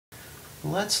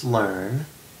let's learn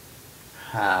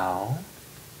how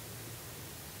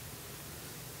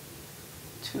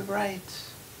to write.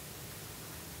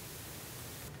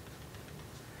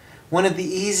 One of the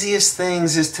easiest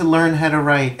things is to learn how to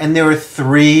write, and there are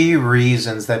 3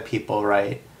 reasons that people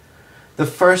write. The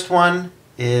first one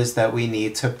is that we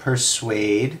need to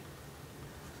persuade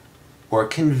or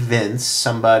convince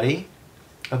somebody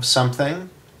of something.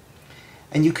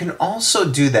 And you can also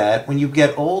do that when you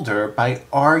get older by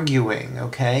arguing,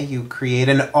 okay? You create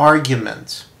an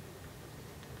argument.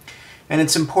 And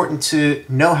it's important to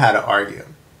know how to argue.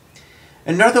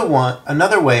 Another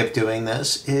way of doing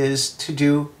this is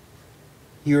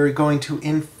you're going to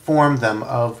inform them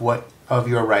of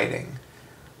your writing.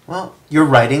 Well, you're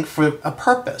writing for a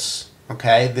purpose,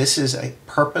 okay? This is a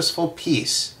purposeful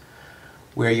piece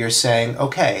where you're saying,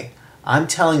 okay, I'm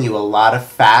telling you a lot of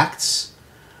facts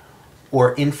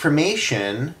or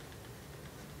information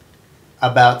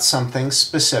about something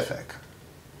specific.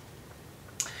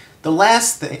 The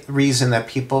last reason that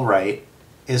people write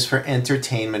is for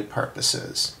entertainment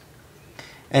purposes.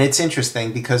 And it's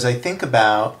interesting because I think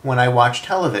about when I watch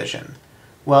television.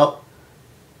 Well,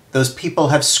 those people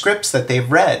have scripts that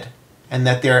they've read and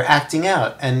that they're acting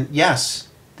out. And yes,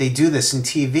 they do this in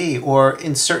TV or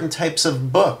in certain types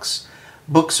of books.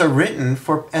 Books are written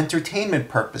for entertainment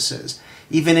purposes.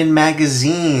 Even in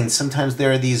magazines, sometimes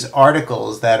there are these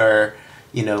articles that are,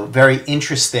 very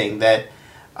interesting that,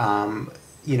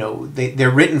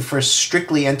 they're written for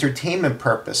strictly entertainment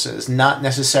purposes, not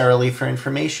necessarily for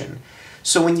information.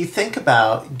 So when you think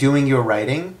about doing your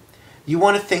writing, you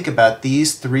want to think about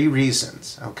these 3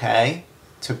 reasons, okay?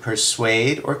 To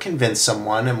persuade or convince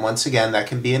someone, and once again, that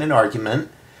can be in an argument,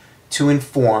 to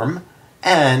inform,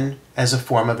 and as a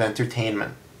form of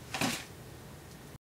entertainment.